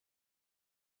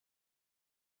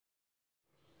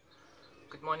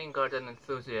Good morning, garden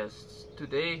enthusiasts.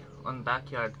 Today on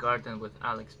Backyard Garden with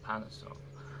Alex Panassov,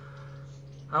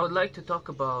 I would like to talk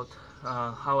about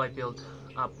how I build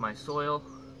up my soil,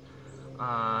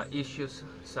 issues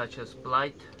such as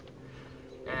blight,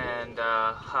 and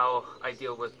how I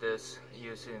deal with this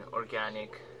using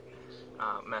organic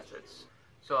methods.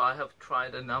 So I have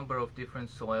tried a number of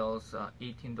different soils,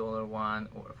 $18 one,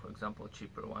 or for example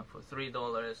cheaper one for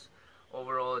 $3.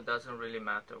 Overall, it doesn't really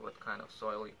matter what kind of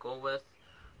soil you go with,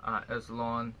 as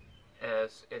long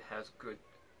as it has good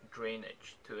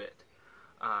drainage to it.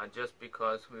 Just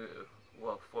because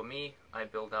well, for me, I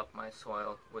build up my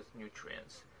soil with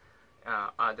nutrients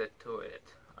added to it.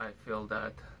 I feel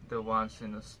that the ones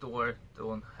in the store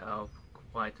don't have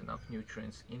quite enough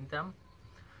nutrients in them.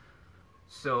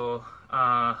 So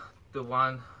the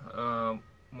one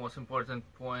most important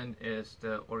point is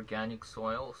the organic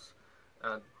soils.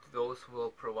 Those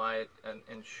will provide and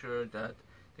ensure that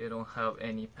they don't have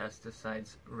any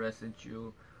pesticides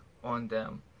residue on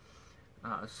them.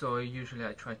 So usually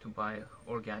I try to buy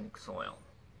organic soil.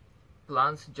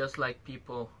 Plants, just like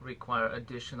people, require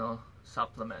additional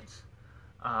supplements.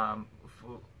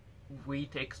 We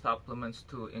take supplements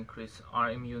to increase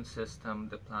our immune system.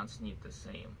 The plants need the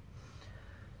same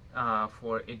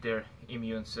for their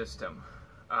immune system.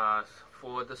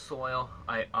 For the soil,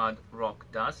 I add rock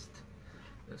dust.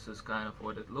 This is kind of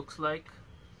what it looks like.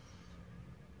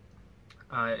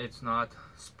 It's not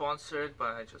sponsored,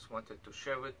 but I just wanted to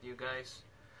share with you guys.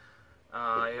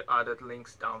 I added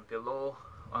links down below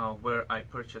where I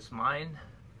purchased mine.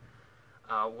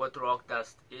 What rock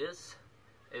dust is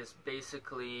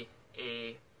basically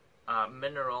a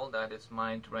mineral that is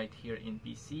mined right here in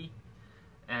BC,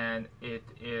 and it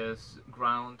is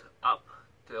ground up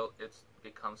till it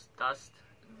becomes dust.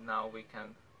 Now we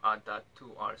can add that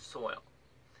to our soil.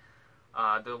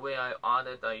 The way I add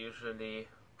it, I usually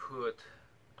put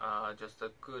just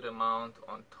a good amount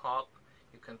on top.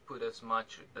 You can put as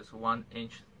much as 1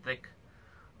 inch thick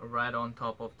right on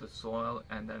top of the soil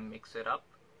and then mix it up,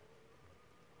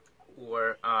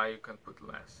 or you can put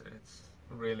less. It's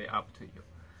really up to you.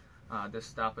 This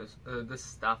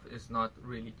stuff is not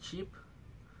really cheap,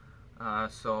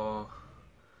 so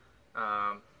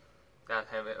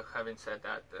having said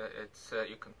that, it's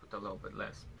you can put a little bit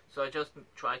less. So I just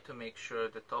try to make sure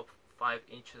the top 5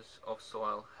 inches of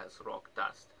soil has rock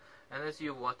dust, and as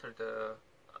you water the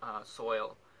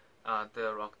soil,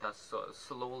 the rock dust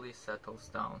slowly settles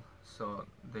down, so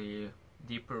the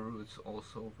deeper roots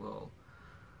also will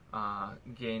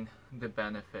gain the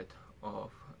benefit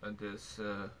of this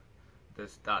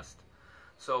dust.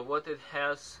 So what it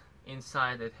has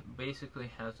inside, it basically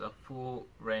has a full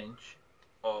range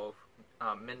of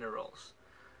minerals.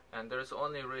 And there's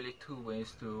only really 2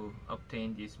 ways to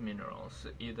obtain these minerals.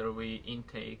 Either we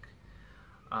intake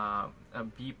a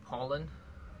bee pollen.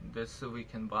 This we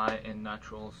can buy in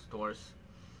natural stores.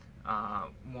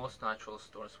 Most natural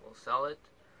stores will sell it.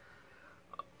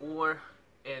 Or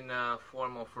in a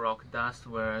form of rock dust,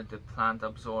 where the plant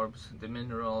absorbs the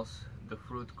minerals, the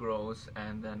fruit grows,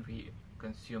 and then we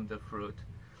consume the fruit,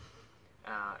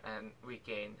 and we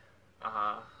gain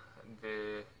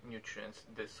the nutrients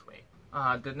this way.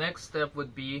 The next step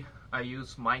would be I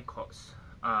use MYKOS.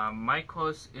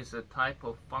 MYKOS is a type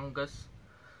of fungus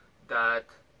that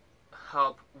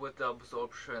help with the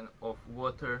absorption of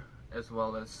water as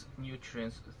well as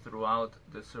nutrients throughout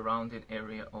the surrounding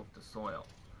area of the soil.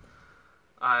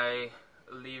 I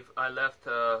left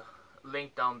a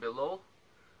link down below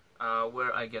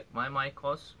where I get my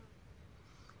MYKOS.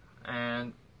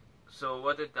 And so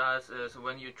what it does is,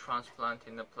 when you transplant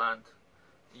in a plant,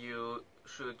 you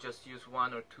should just use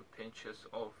 1 or 2 pinches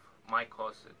of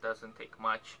MYKOS. It doesn't take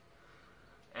much,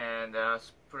 and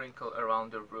sprinkle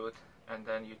around the root, and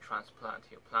then you transplant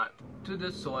your plant. To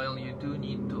the soil, you do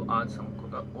need to add some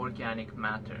organic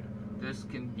matter. This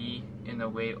can be in a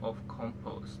way of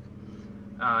compost.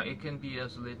 It can be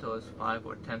as little as 5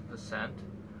 or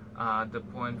 10%. The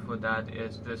point for that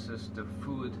is, this is the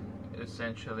food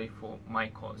essentially for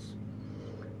MYKOS.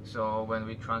 So when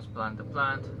we transplant the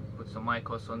plant, put some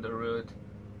MYKOS on the root,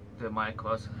 the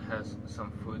MYKOS has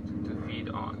some food to feed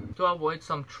on. To avoid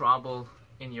some trouble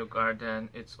in your garden,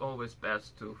 it's always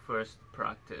best to first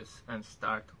practice and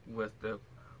start with the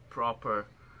proper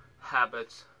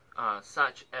habits,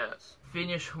 such as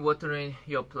finish watering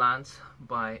your plants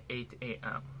by 8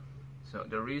 a.m. So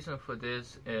the reason for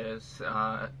this is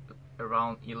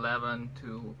around 11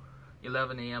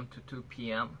 a.m. to 2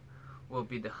 p.m. will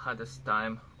be the hottest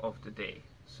time of the day.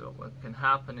 So what can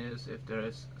happen is, if there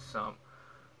is some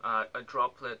a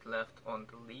droplet left on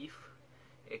the leaf,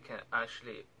 it can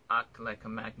actually act like a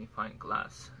magnifying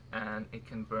glass and it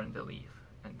can burn the leaf.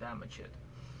 and damage it.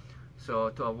 So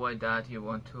to avoid that, you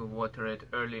want to water it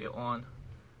early on,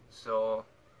 so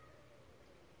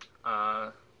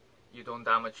you don't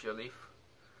damage your leaf,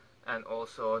 and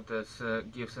also this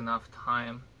gives enough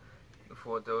time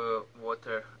for the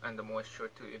water and the moisture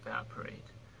to evaporate.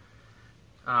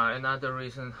 Another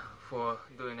reason for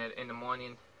doing it in the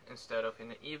morning instead of in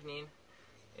the evening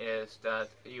is that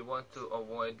you want to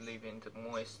avoid leaving the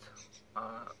moist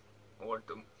or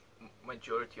the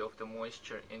majority of the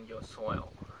moisture in your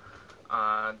soil.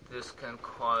 This can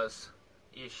cause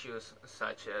issues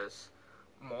such as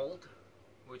mold,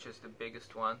 which is the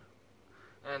biggest one,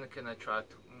 and it can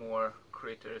attract more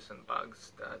critters and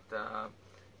bugs that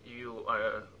you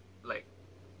are like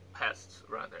pests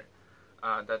rather,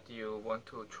 that you want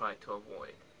to try to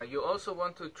avoid. You also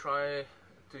want to try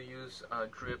to use a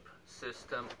drip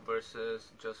system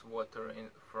versus just watering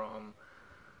from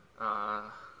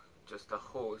just a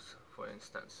hose, for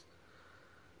instance.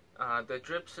 The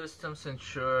drip systems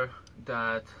ensure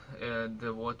that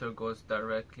the water goes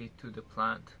directly to the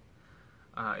plant.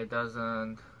 It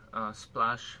doesn't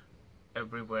splash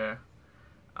everywhere,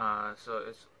 so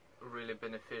it's really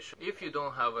beneficial. If you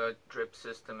don't have a drip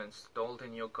system installed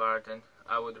in your garden,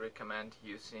 I would recommend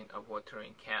using a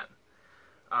watering can.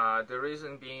 The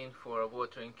reason being for a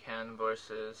watering can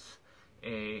versus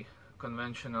a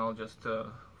conventional just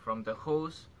from the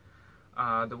hose,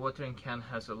 the watering can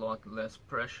has a lot less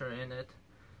pressure in it,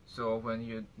 so when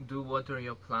you do water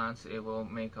your plants, it will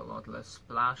make a lot less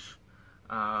splash,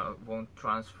 won't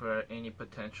transfer any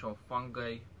potential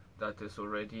fungi that is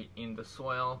already in the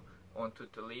soil onto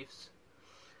the leaves.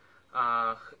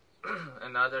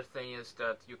 Another thing is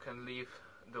that you can leave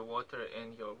the water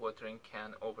in your watering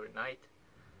can overnight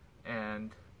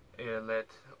and let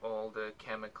all the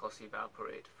chemicals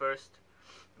evaporate first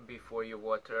before you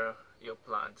water your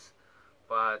plants.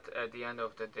 But at the end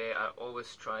of the day, I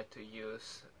always try to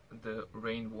use the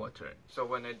rainwater. So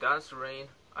when it does rain,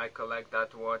 I collect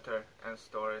that water and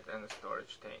store it in the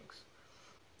storage tanks.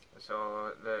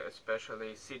 So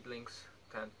especially seedlings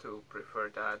tend to prefer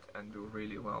that and do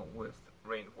really well with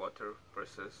rainwater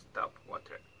versus tap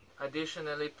water.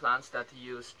 Additionally, plants that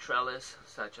use trellis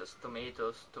such as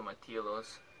tomatoes,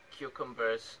 tomatillos,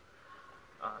 cucumbers,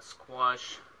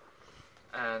 squash,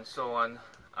 and so on,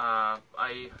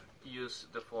 I use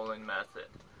the following method.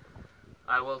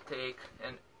 I will take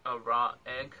a raw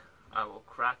egg, I will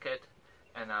crack it,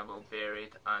 and I will bury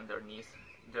it underneath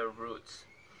the roots.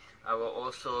 I will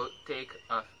also take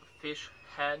a fish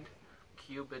head,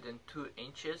 cube it in 2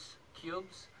 inches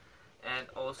cubes, and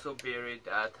also bury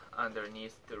that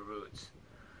underneath the roots.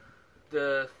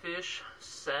 The fish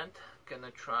scent can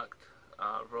attract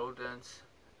rodents,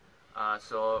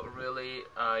 so really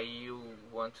you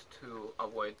want to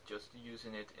avoid just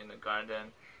using it in the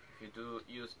garden. If you do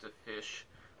use the fish,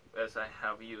 as I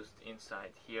have used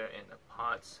inside here in the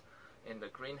pots in the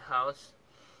greenhouse,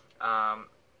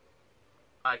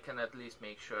 I can at least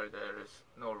make sure there is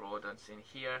no rodents in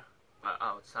here. But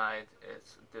outside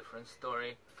it's a different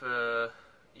story. If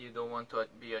you don't want to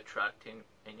be attracting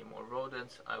any more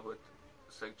rodents, I would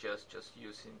suggest just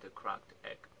using the cracked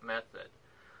egg method.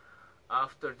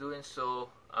 After doing so,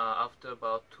 after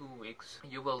about 2 weeks,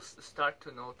 you will start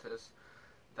to notice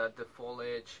that the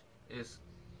foliage is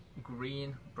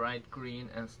green, bright green,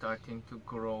 and starting to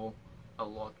grow a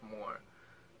lot more,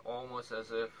 almost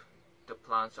as if the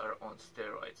plants are on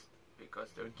steroids, because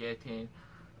they're getting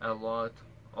a lot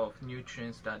of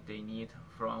nutrients that they need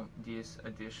from these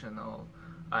additional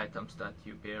items that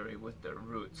you bury with the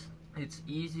roots. It's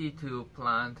easy to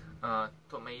plant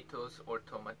tomatoes or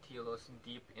tomatillos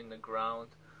deep in the ground.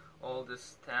 All the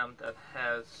stem that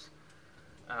has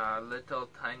little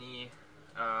tiny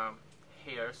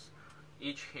hairs,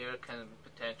 each hair can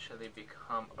potentially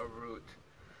become a root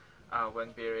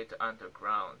when buried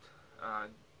underground,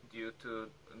 due to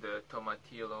the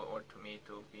tomatillo or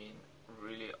tomato being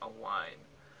really a vine.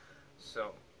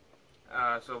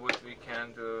 So what we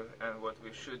can do and what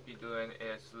we should be doing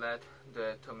is let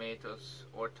the tomatoes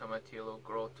or tomatillo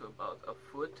grow to about a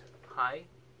foot high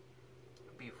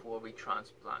before we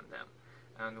transplant them.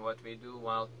 And what we do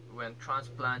when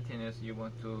transplanting is you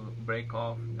want to break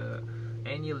off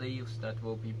any leaves that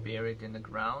will be buried in the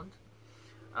ground,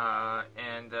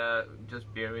 and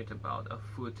just bury it about a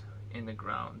foot in the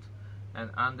ground. And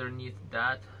underneath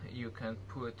that you can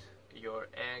put your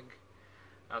egg,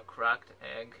 a cracked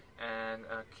egg, and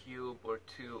a cube or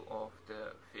 2 of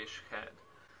the fish head.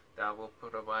 That will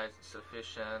provide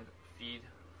sufficient feed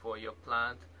for your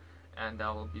plant, and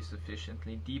that will be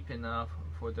sufficiently deep enough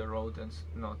for the rodents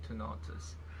not to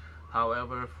notice.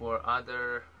 However, for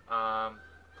other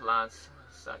plants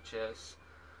such as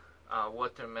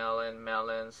watermelon,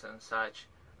 melons and such,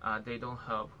 they don't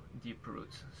have deep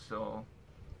roots, so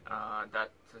that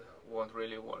won't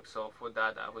really work. So for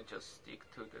that I would just stick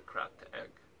to the cracked egg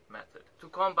method. To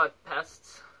combat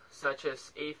pests such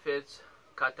as aphids,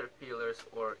 caterpillars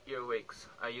or earwigs,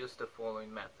 I use the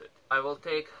following method. I will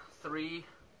take 3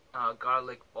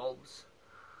 garlic bulbs,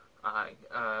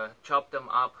 chop them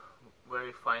up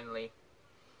very finely,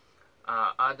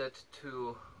 add it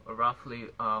to roughly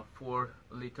a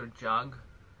 4-liter jug.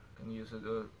 You can use it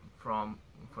from,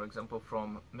 for example,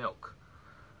 from milk,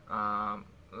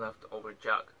 leftover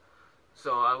jug.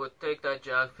 So I would take that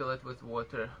jug, fill it with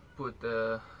water, put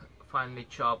the finely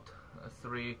chopped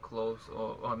 3 cloves,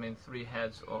 or 3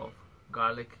 heads of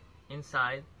garlic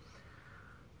inside,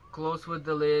 close with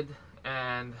the lid,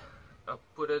 and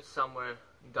put it somewhere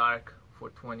dark for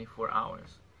 24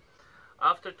 hours.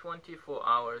 After 24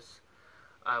 hours,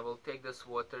 I will take this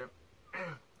water,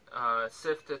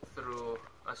 sift it through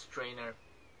a strainer,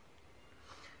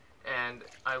 and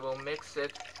I will mix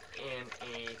it in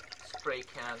a spray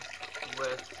can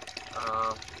with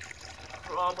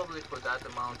probably, for that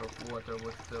amount of water,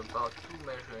 with about 2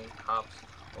 measuring cups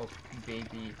of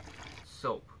baby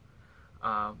soap.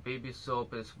 Baby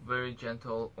soap is very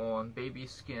gentle on baby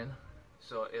skin,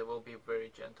 so it will be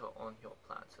very gentle on your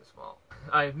plants as well.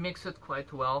 I mix it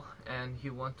quite well, and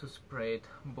you want to spray it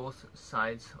both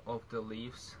sides of the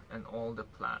leaves and all the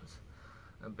plants.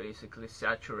 Basically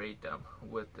saturate them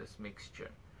with this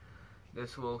mixture.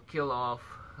 This will kill off,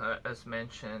 as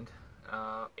mentioned,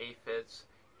 aphids,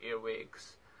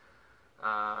 earwigs,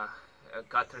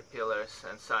 caterpillars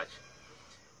and such.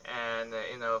 And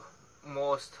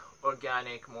most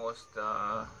organic,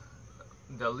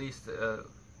 the least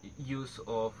use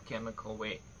of chemical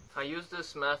way. I use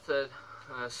this method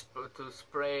to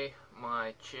spray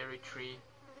my cherry tree.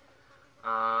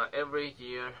 Every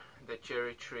year the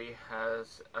cherry tree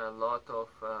has a lot of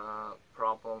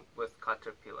problem with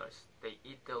caterpillars. They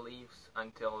eat the leaves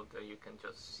until you can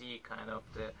just see kind of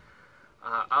the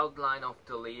outline of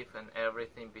the leaf, and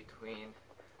everything between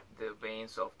the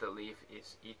veins of the leaf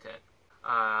is eaten.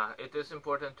 It is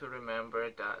important to remember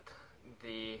that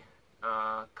the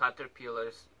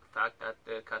caterpillars, fact that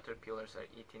the caterpillars are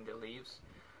eating the leaves,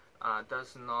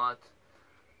 does not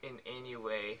in any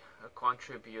way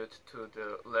contribute to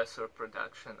the lesser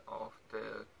production of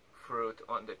the fruit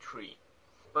on the tree.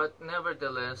 But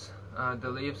nevertheless, the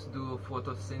leaves do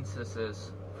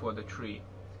photosynthesis for the tree.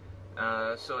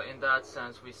 So in that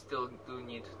sense, we still do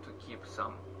need to keep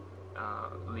some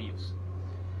leaves.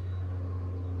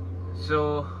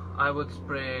 So I would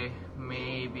spray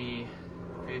maybe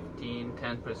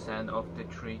 10% of the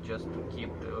tree just to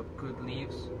keep the good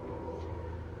leaves.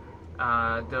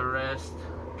 The rest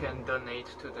can donate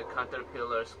to the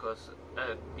caterpillars, because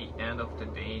at the end of the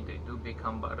day they do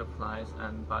become butterflies,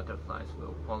 and butterflies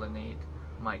will pollinate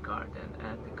my garden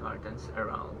and the gardens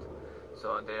around.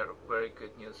 So they're very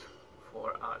good news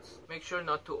for us. Make sure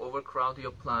not to overcrowd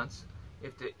your plants.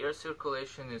 If the air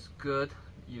circulation is good,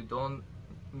 you don't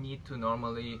need to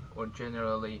normally or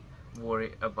generally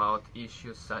worry about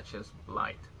issues such as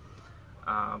blight.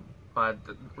 But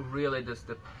really this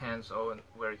depends on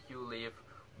where you live.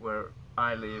 Where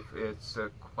I live, it's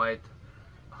quite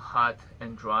hot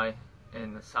and dry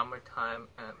in the summertime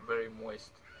and very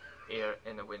moist air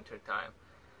in the winter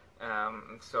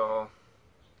time. So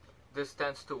this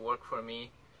tends to work for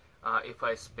me. If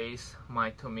I space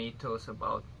my tomatoes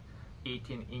about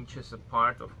 18 inches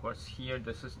apart. Of course, here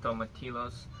this is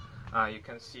tomatillos. You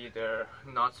can see they're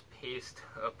not spaced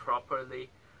properly,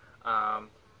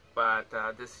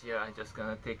 but this year I'm just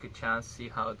gonna take a chance, see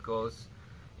how it goes.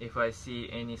 If I see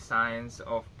any signs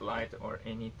of blight or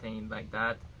anything like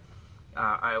that,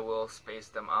 I will space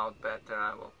them out better.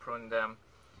 I will prune them,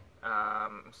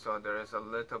 so there is a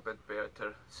little bit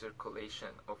better circulation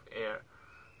of air.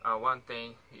 One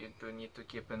thing you do need to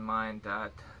keep in mind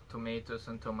that tomatoes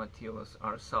and tomatillos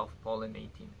are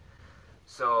self-pollinating.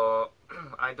 So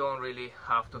I don't really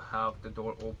have to have the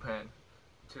door open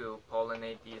to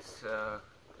pollinate these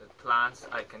plants.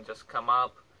 I can just come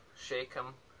up, shake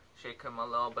them a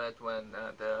little bit when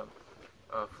the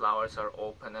flowers are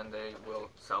open, and they will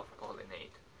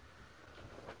self-pollinate.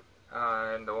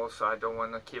 And also I don't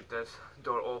want to keep this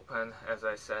door open. As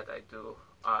I said, I do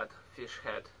add fish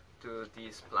head to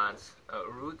these plants'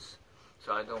 roots,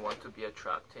 so I don't want to be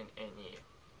attracting any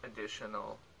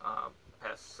additional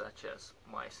pests such as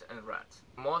mice and rats.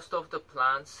 Most of the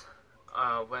plants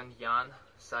when young,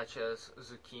 such as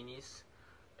zucchinis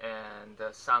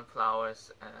and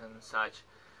sunflowers and such,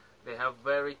 they have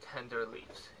very tender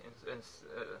leaves.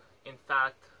 In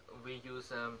fact, we use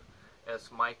them as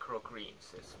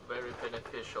microgreens. It's very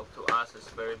beneficial to us, it's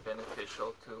very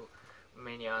beneficial to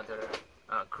many other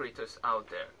critters out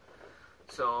there.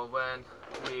 So when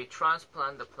we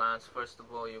transplant the plants, first of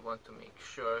all you want to make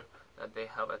sure that they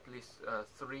have at least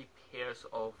 3 pairs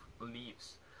of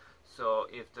leaves. So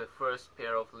if the first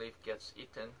pair of leaf gets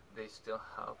eaten, they still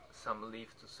have some leaf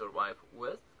to survive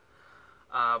with.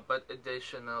 But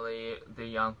additionally, the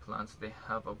young plants, they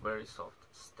have a very soft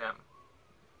stem.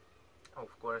 Of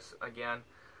course, again,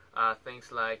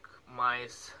 things like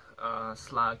mice,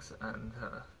 slugs, and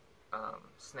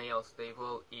snails, they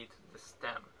will eat the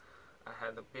stem. I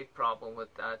had a big problem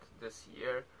with that this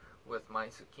year with my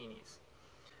zucchinis.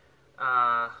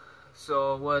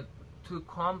 So to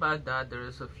combat that, there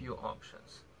is a few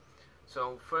options.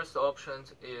 So first option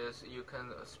is you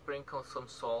can sprinkle some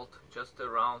salt just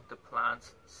around the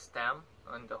plant's stem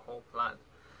and the whole plant.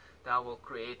 That will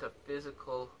create a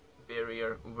physical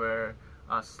barrier where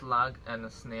a slug and a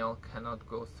snail cannot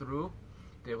go through.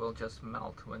 They will just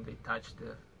melt when they touch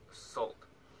the salt.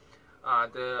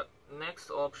 The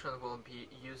next option will be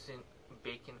using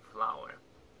baking flour.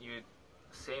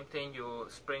 Same thing, you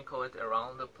sprinkle it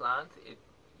around the plant. It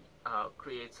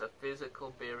creates a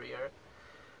physical barrier,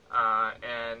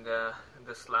 and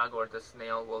the slug or the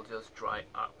snail will just dry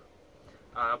up.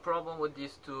 A problem with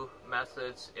these two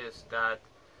methods is that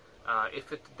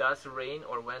if it does rain,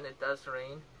 or when it does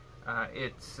rain,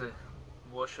 it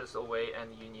washes away and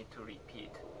you need to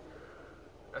repeat.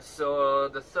 So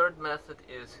the third method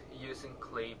is using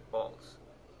clay balls.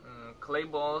 Clay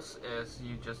balls is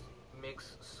you just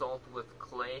mix salt with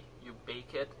clay, you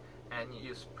bake it, and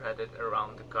you spread it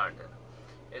around the garden.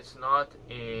 It's not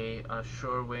a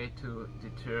sure way to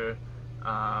deter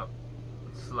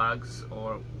slugs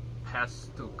or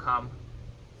pests to come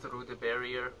through the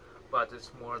barrier, but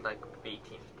it's more like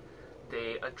baiting.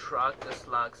 They attract the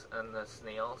slugs and the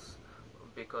snails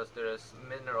because there is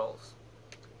minerals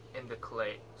in the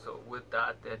clay. So with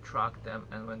that, they attract them,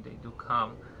 and when they do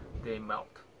come, they melt.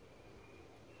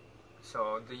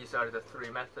 So these are the 3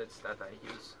 methods that I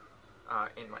use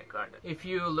in my garden. If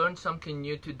you learned something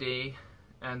new today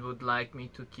and would like me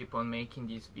to keep on making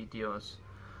these videos,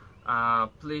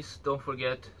 please don't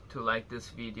forget to like this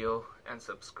video and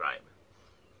subscribe.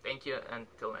 Thank you, and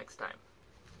till next time.